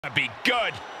Be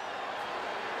good.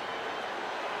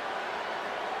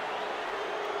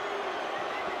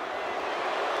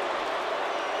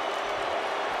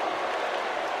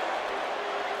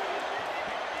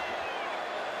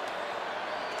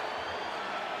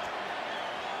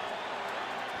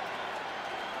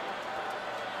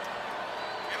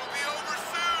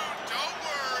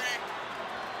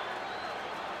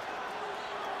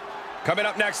 Coming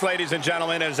up next, ladies and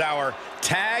gentlemen, is our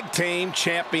Tag Team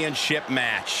Championship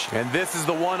match. And this is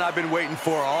the one I've been waiting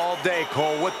for all day,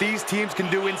 Cole. What these teams can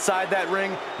do inside that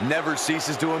ring never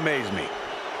ceases to amaze me.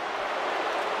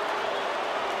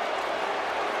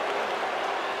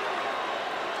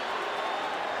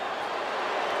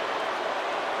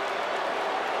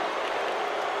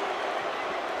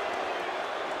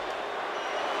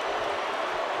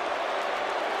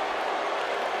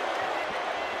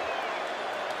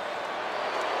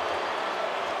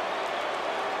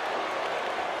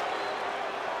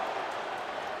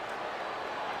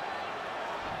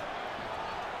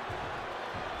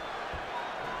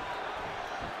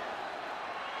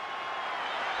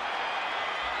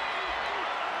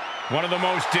 One of the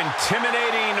most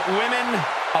intimidating women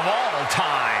of all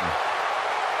time.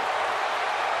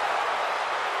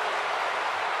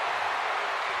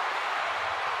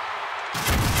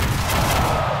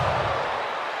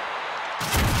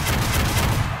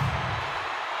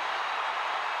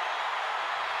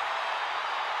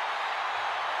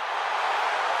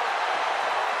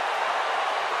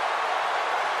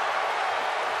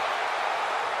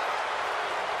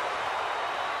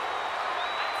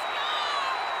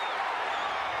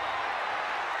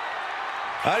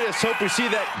 I just hope we see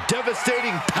that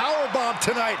devastating powerbomb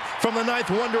tonight from the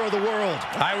ninth wonder of the world.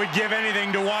 I would give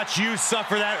anything to watch you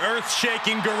suffer that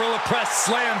earth-shaking gorilla press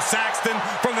slam, Saxton,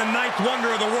 from the ninth wonder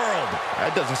of the world.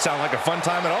 That doesn't sound like a fun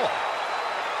time at all.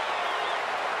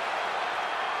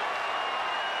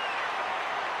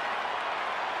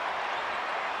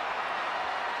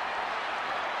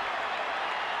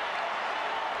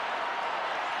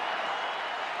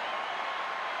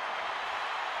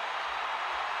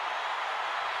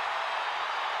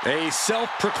 A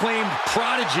self-proclaimed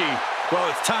prodigy. Well,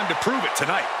 it's time to prove it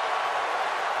tonight.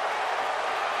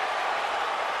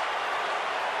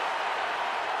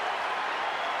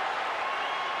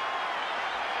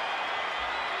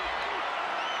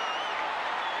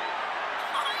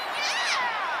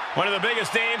 One of the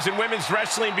biggest names in women's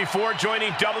wrestling before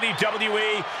joining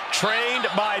WWE, trained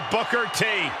by Booker T.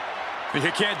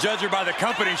 You can't judge her by the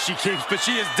company she keeps, but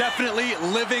she is definitely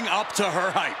living up to her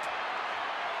hype.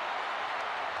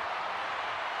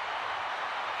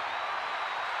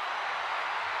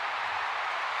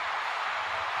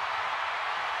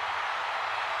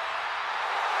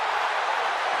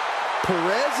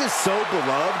 Perez is so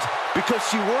beloved because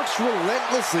she works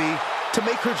relentlessly to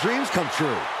make her dreams come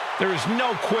true. There is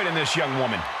no quit in this young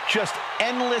woman, just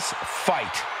endless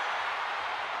fight.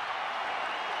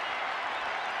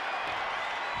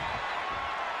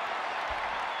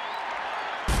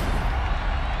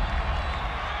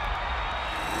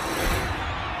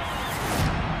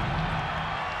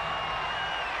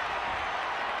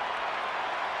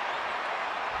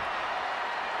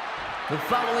 The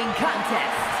following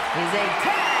contest is a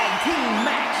tag team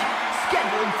match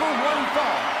scheduled for one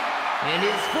fall and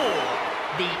is for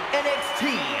the NXT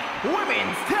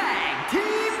Women's Tag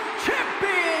Team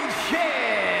Championship.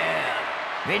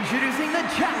 Introducing the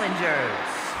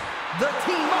challengers, the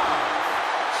team of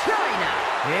Chyna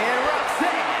and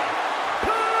Roxanne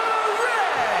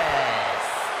Perez.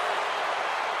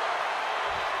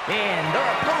 And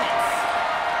their opponents,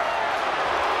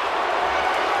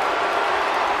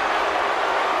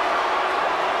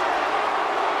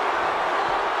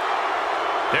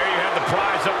 there you have the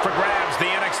prize up for grabs, the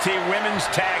NXT Women's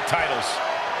Tag Titles.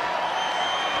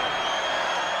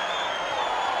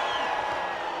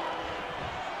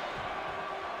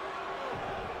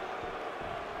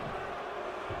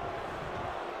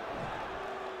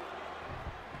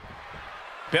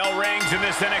 Bell rings and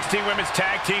this NXT Women's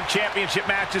Tag Team Championship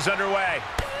match is underway.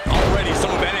 Already,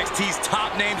 some of NXT's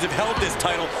top names have held this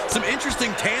title. Some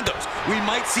interesting tandems. We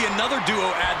might see another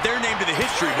duo add their name to the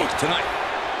history books tonight.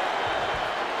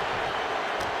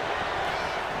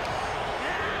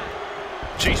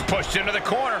 She's pushed into the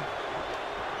corner.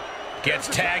 Gets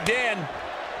tagged in.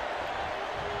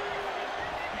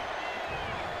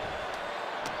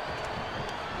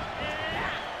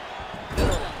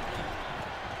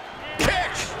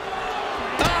 Kick!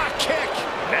 Kick!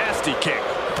 Nasty kick.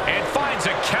 And finds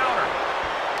a counter.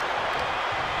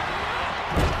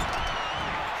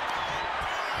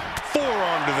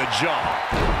 Forearm to the jaw.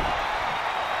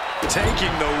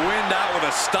 Taking the wind out with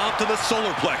a stomp to the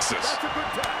solar plexus.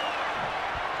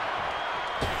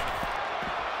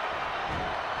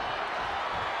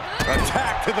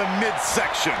 Attack to the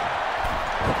midsection.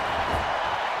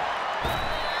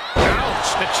 Ouch!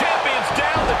 The champion's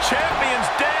down! The champion's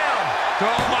down!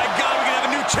 Oh my God, we're gonna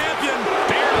have a new champion!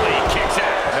 Barely kicks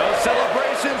out. No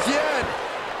celebrations yet.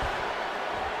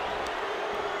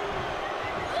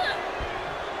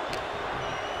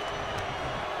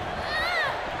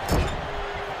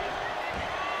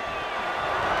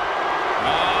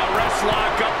 Wrist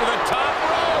lock up to the top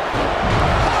rope.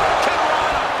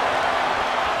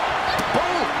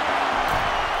 Boom.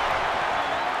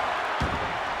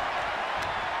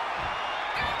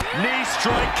 Knee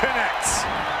strike connects.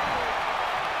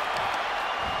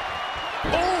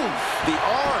 Ooh, the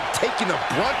arm taking the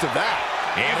brunt of that.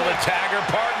 Able to tag her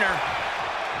partner.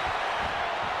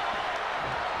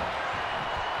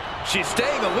 She's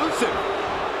staying elusive.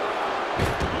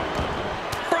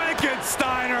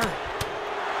 Frankensteiner.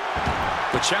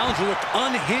 The challenger looked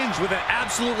unhinged with an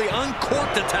absolutely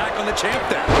uncorked attack on the champ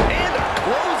there. And a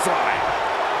clothesline.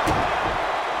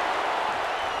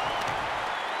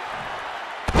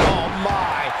 Oh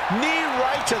my, knee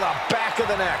right to the back of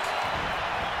the neck.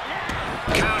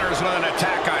 Counters with an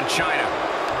attack on Chyna.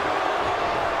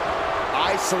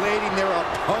 Isolating their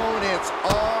opponent's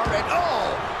arm and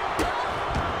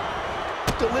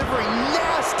delivering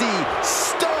nasty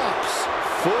stomps.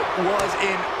 Foot was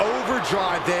in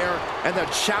overdrive there, and the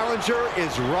challenger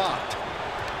is rocked.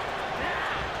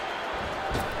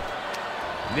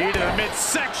 Knee to the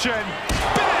midsection.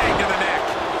 Bang to the neck.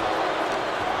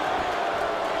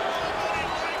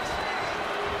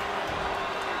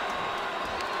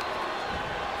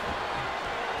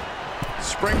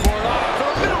 Springboard off. The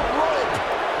middle rope.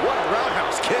 What a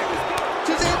roundhouse kick.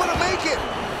 She's able to make it.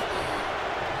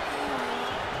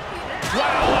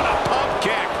 Wow, what a pump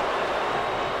kick.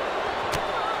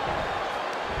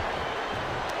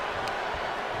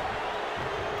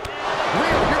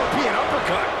 Real European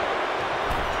uppercut.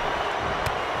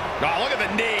 Oh, look at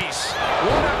the knees.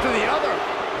 One after the other.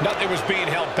 Nothing was being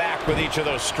held back with each of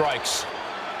those strikes.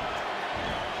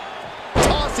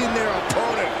 Tossing their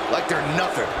opponent like they're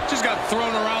nothing. Just got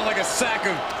thrown around like a sack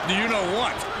of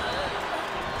you-know-what.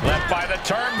 Left by the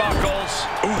turnbuckles.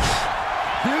 Oof.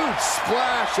 Huge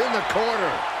splash in the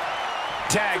corner.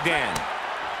 Tagged in.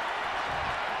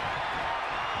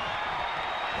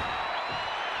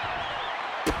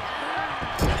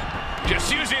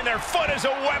 Just using their foot as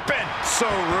a weapon. So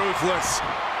ruthless.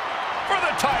 For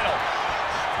the title.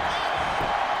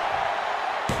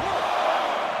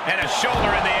 And a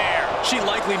shoulder in the air. She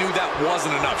likely knew that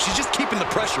wasn't enough. She's just keeping the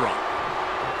pressure on.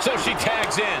 So she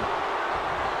tags in.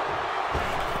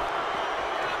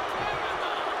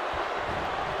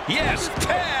 Yes,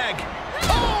 tag!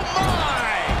 Oh,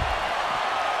 my!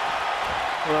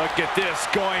 Look at this,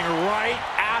 going right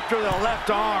after the left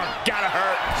arm. Gotta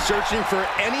hurt. Searching for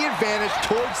any advantage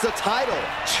towards the title.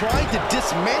 Trying to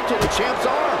dismantle the champ's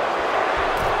arm.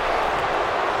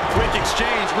 Quick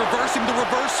exchange, reversing the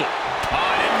reversal.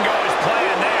 Oh, didn't go as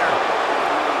planned there.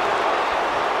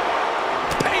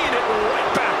 Paying it right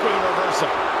back with a reversal.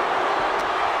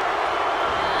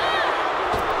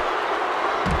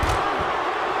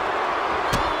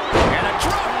 And a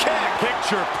drop kick.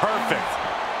 Picture perfect.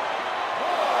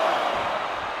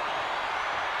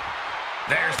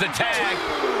 There's the tag.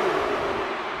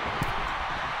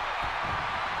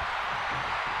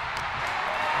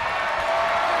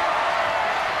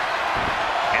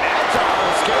 And that's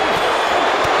almost good.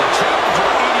 The challenger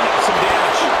eating up some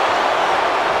damage.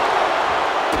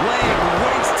 Laying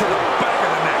weights to the back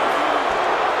of the neck.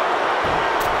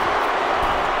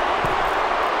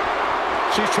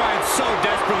 She's trying so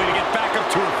desperately to get back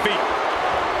up to her feet.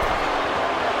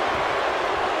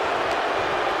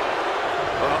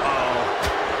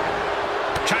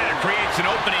 Chyna creates an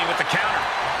opening with the counter.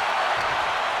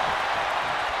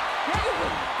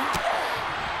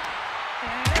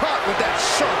 Caught with that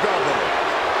sharp elbow.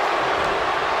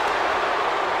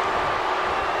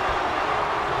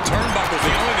 Turnbuckle's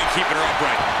the only thing keeping her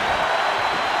upright.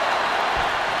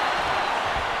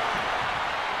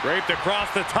 Draped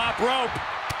across the top rope.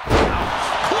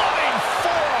 Clubbing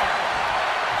forearm.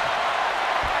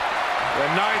 The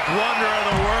ninth wonder of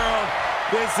the world.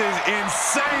 This is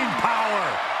insane power.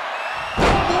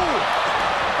 Ooh.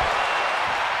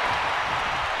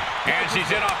 And she's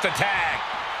in off the tag.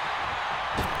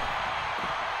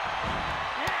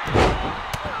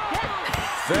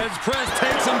 Feds press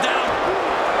takes him down.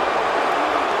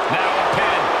 Now a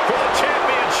pin for the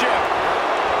championship.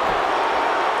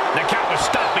 The count was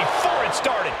stopped before it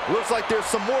started. Looks like there's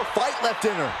some more fight left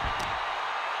in her.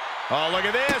 Oh, look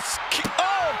at this.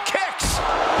 Oh, kicks.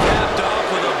 Capped off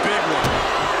with a big one.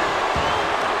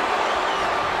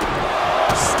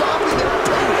 Stopping their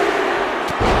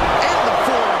opponent. And the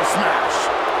forearm smash.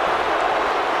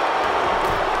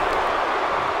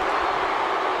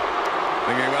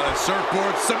 Thinking about a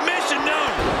surfboard submission. No.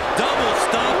 Double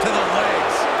stop to the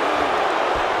legs.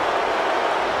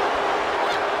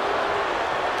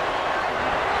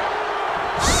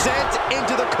 Sent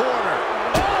into the corner.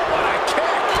 What a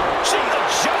kick. Chyna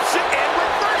jumps it and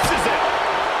reverses it.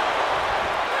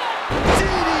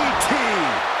 DDT.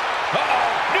 Uh-oh,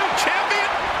 new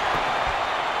champion.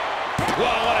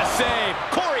 Well, what a save.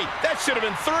 Corey, that should have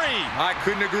been 3. I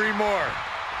couldn't agree more.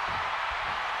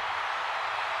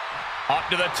 Up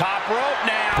to the top rope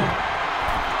now.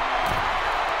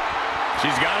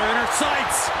 She's got her in her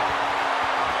sights.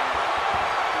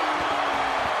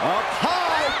 Up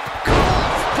high.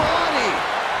 Cross body.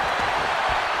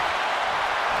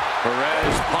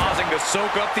 Perez pausing to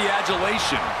soak up the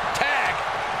adulation. Tag.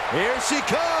 Here she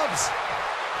comes.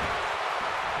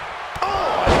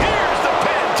 Oh, here's the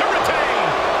pin to retain.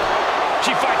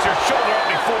 She fights her shoulder up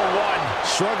before 1.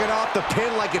 Shrugging off the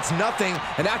pin like it's nothing,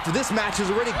 and after this match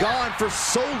is already gone for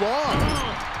so long.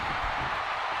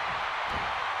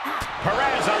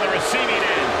 Perez on the receiving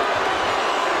end.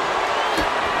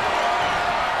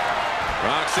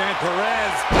 Roxanne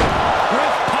Perez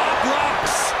with pop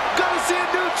rocks. Gonna see a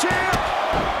new champ.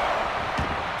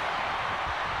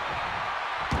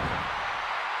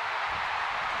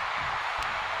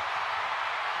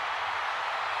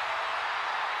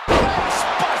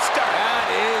 Buster. That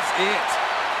is it.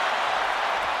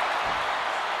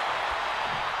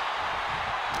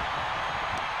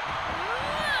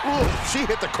 Ooh, she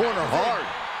hit the corner hard.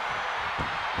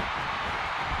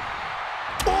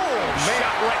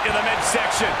 Shot right to the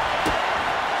midsection.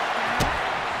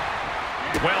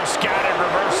 Well scattered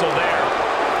reversal there.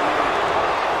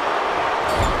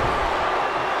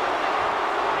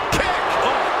 Kick!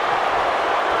 Oh.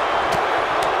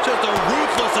 Just a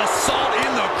ruthless assault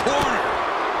in the corner.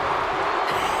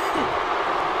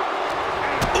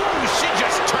 Ooh, she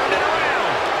just turned it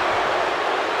around.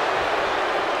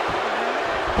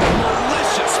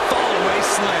 Malicious fall-away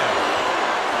slam.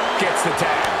 Gets the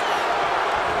tag.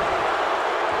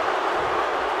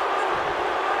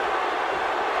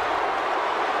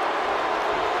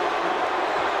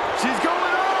 She's going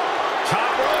up.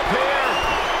 Top rope here.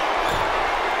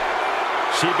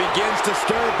 She begins to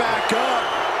stir back up,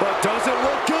 but doesn't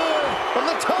look good from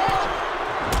the top.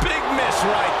 Big miss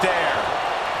right there.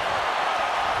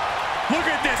 Look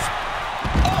at this.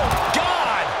 Oh,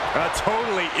 God. A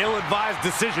totally ill-advised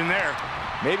decision there.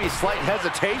 Maybe slight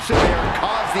hesitation there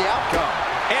caused the outcome.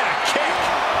 And a kick.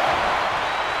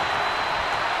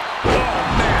 Oh,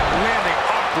 man, landing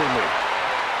awkwardly.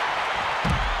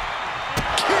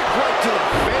 Kick right to the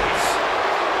face.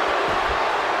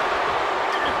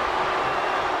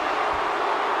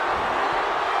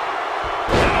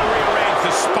 Now rearrange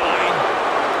the spine.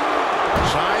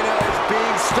 Chyna is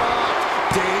being stopped.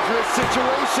 Dangerous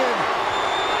situation.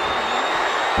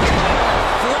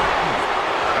 Flattened.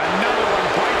 Another one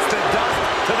bites the dust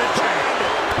to the chin.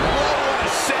 Whoa, what a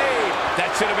save. That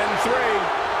should have been 3.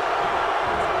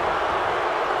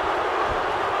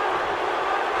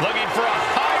 Looking for a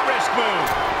high-risk move.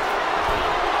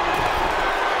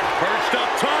 Perched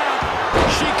up top.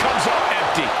 She comes up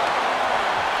empty.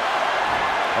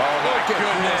 Oh, my Look at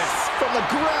goodness. this. From the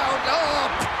ground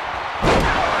up.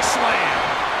 Power slam.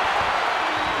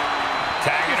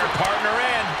 Tagging her partner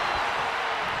in.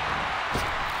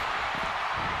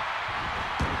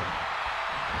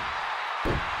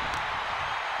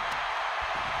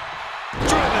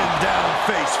 Driven down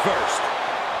face first.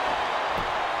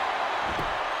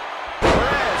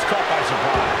 Perez caught by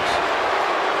surprise.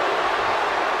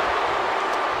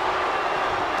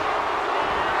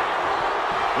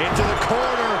 Into the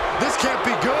corner. This can't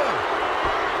be good.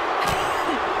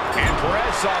 And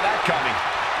Perez saw that coming.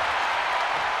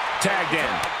 Tagged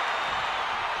in.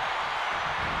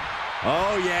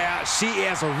 Oh, yeah. She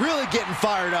is really getting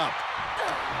fired up.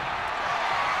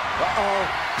 Uh-oh.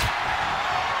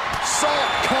 Saw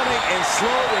it coming and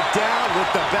slowed it down with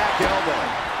the back elbow.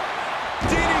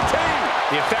 DDT.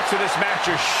 The effects of this match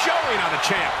are showing on the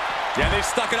champ. Yeah, they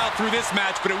stuck it out through this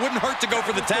match, but it wouldn't hurt to go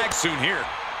for the tag soon here.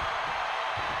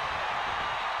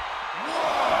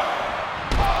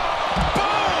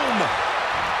 Boom!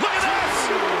 Look at this!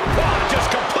 Oh, just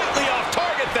completely off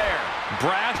target there.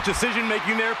 Brash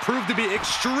decision-making there proved to be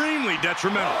extremely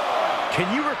detrimental. Can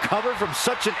you recover from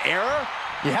such an error?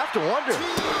 You have to wonder.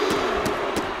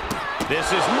 This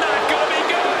is not going to be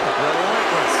good.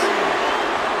 Relentless.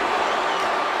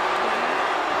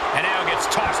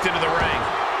 gets tossed into the ring.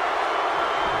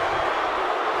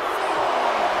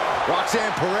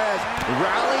 Roxanne Perez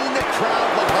rallying the crowd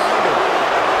behind her.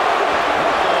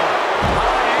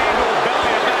 High-angle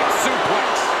belly-to-back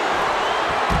suplex.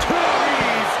 Two of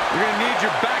these. You're going to need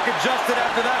your back adjusted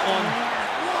after that one.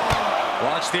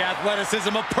 Watch the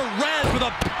athleticism of Perez with a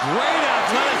great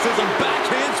athleticism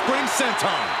backhand spring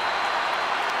senton.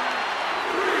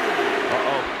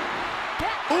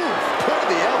 Ooh, point of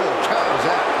the elbow counters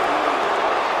that.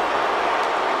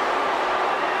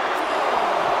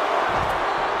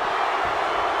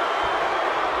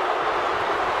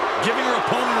 Giving her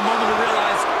opponent a moment to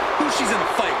realize who she's in a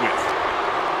fight with.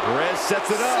 Perez sets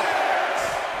it up.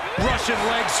 Russian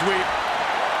leg sweep.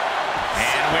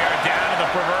 And we are down to the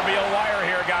proverbial wire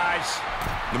here, guys.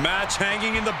 The match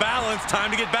hanging in the balance.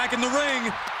 Time to get back in the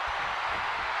ring.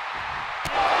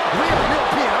 Real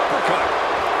European uppercut.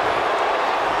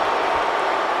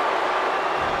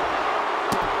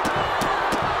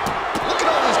 Look at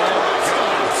all these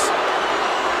crossbones.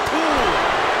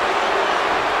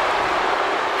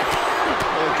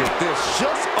 Look at this,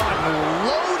 just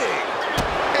unloading.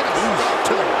 And a stop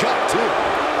to the gut, too.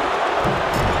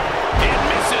 It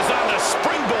misses on the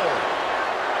springboard.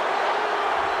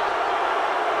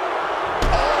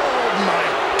 Oh, my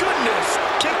goodness.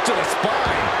 Kick to the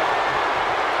spine.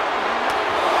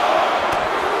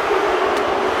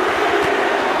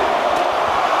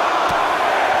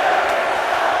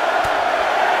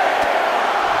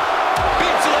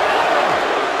 Beats the bottom.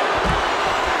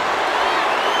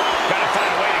 Gotta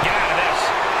find a way to get out of this.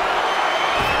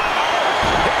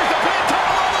 Here's the pin,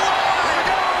 title on the line.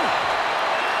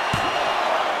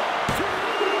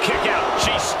 Kick out.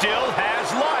 She still has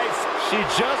life. She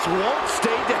just won't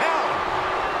stay down.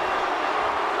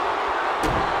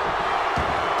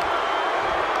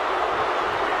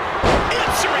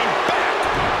 Answering back.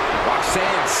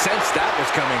 Roxanne sensed that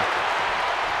was coming.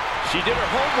 She did her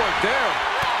homework there.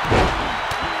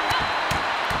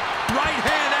 Right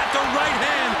hand after right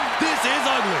hand. This is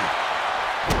ugly.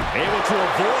 Able to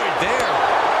avoid there.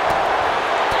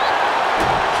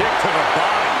 Kick to the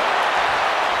body.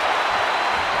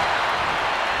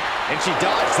 And she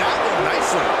dodged that one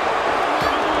nicely.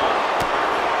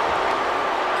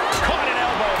 Caught an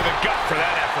elbow to the gut for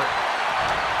that effort.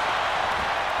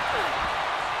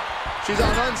 She's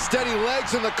on unsteady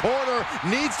legs in the corner.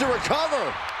 Needs to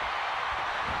recover.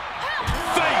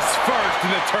 Face first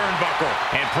in the turnbuckle.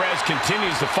 And Perez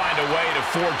continues to find a way to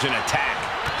forge an attack.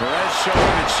 Perez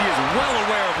showing that she is well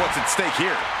aware of what's at stake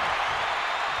here.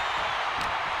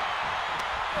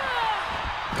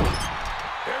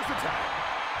 There's the tag.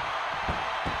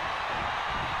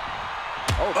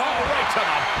 Oh, right to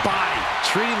the body.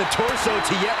 Treating the torso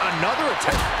to yet another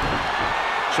attack.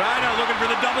 Chyna looking for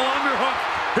the double underhook.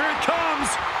 Here it comes.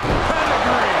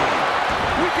 Pedigree.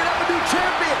 We could have a new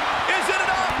champion. Is it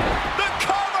enough? The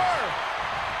cover!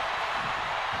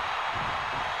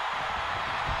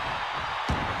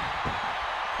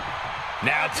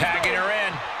 Now tagging her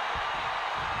in.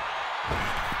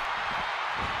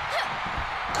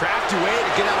 Crafty way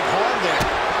to get out of harm there.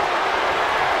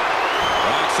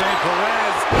 Roxanne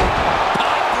Perez.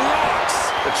 Pop rocks.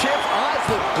 The champ's eyes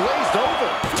look glazed over.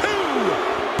 Two.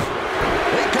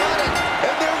 They got it.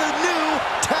 And they're the new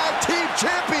tag team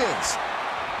champions.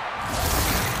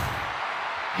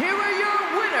 Here are your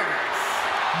winners,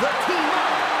 the team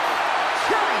of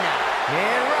Chyna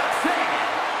and Roxanne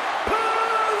Perez.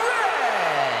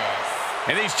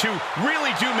 And these two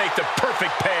really do make the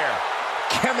perfect pair.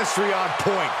 Chemistry on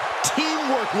point.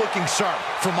 Teamwork looking sharp.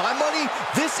 For my money,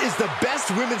 this is the best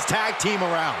women's tag team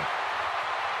around.